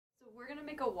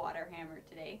make a water hammer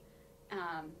today.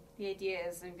 The idea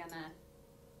is I'm gonna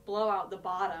blow out the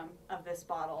bottom of this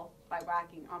bottle by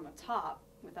whacking on the top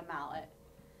with a mallet.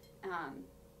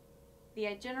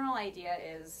 The general idea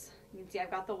is, you can see I've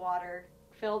got the water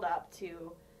filled up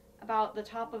to about the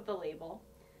top of the label.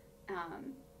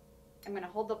 I'm going to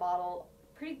hold the bottle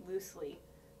pretty loosely,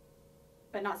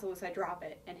 but not so loose I drop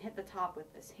it, and hit the top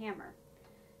with this hammer.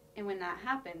 And when that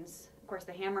happens, of course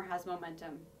the hammer has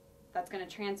momentum that's going to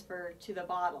transfer to the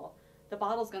bottle. The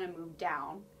bottle's going to move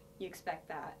down, you expect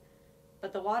that.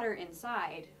 But the water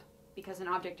inside, because an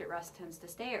object at rest tends to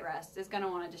stay at rest, is going to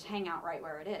want to just hang out right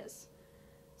where it is.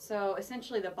 So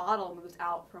essentially the bottle moves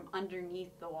out from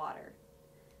underneath the water.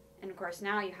 And of course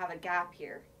now you have a gap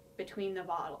here between the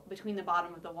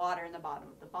bottom of the water and the bottom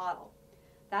of the bottle.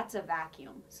 That's a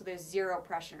vacuum, so there's zero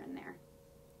pressure in there.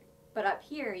 But up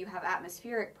here you have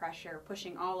atmospheric pressure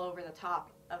pushing all over the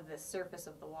top of the surface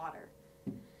of the water.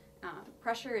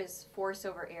 Pressure is force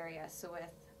over area, so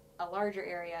with a larger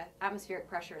area, atmospheric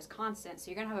pressure is constant, so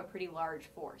you're going to have a pretty large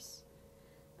force.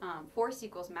 Force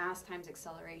equals mass times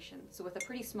acceleration. So with a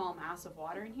pretty small mass of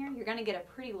water in here, you're going to get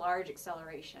a pretty large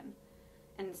acceleration.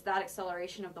 And it's that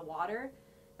acceleration of the water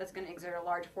that's going to exert a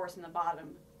large force in the bottom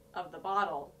of the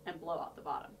bottle and blow out the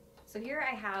bottom. So here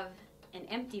I have an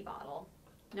empty bottle,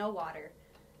 no water,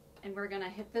 and we're going to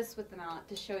hit this with the mallet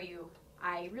to show you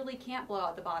I really can't blow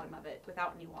out the bottom of it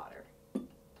without any water.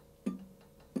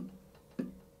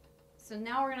 So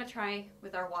now we're going to try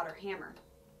with our water hammer.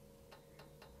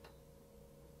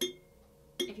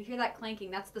 If you hear that clanking,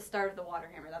 that's the start of the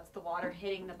water hammer. That's the water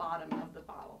hitting the bottom of the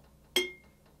bottle.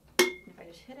 If I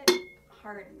just hit it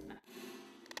hard enough.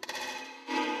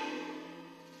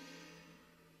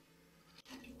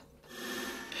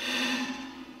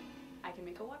 I can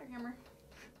make a water hammer.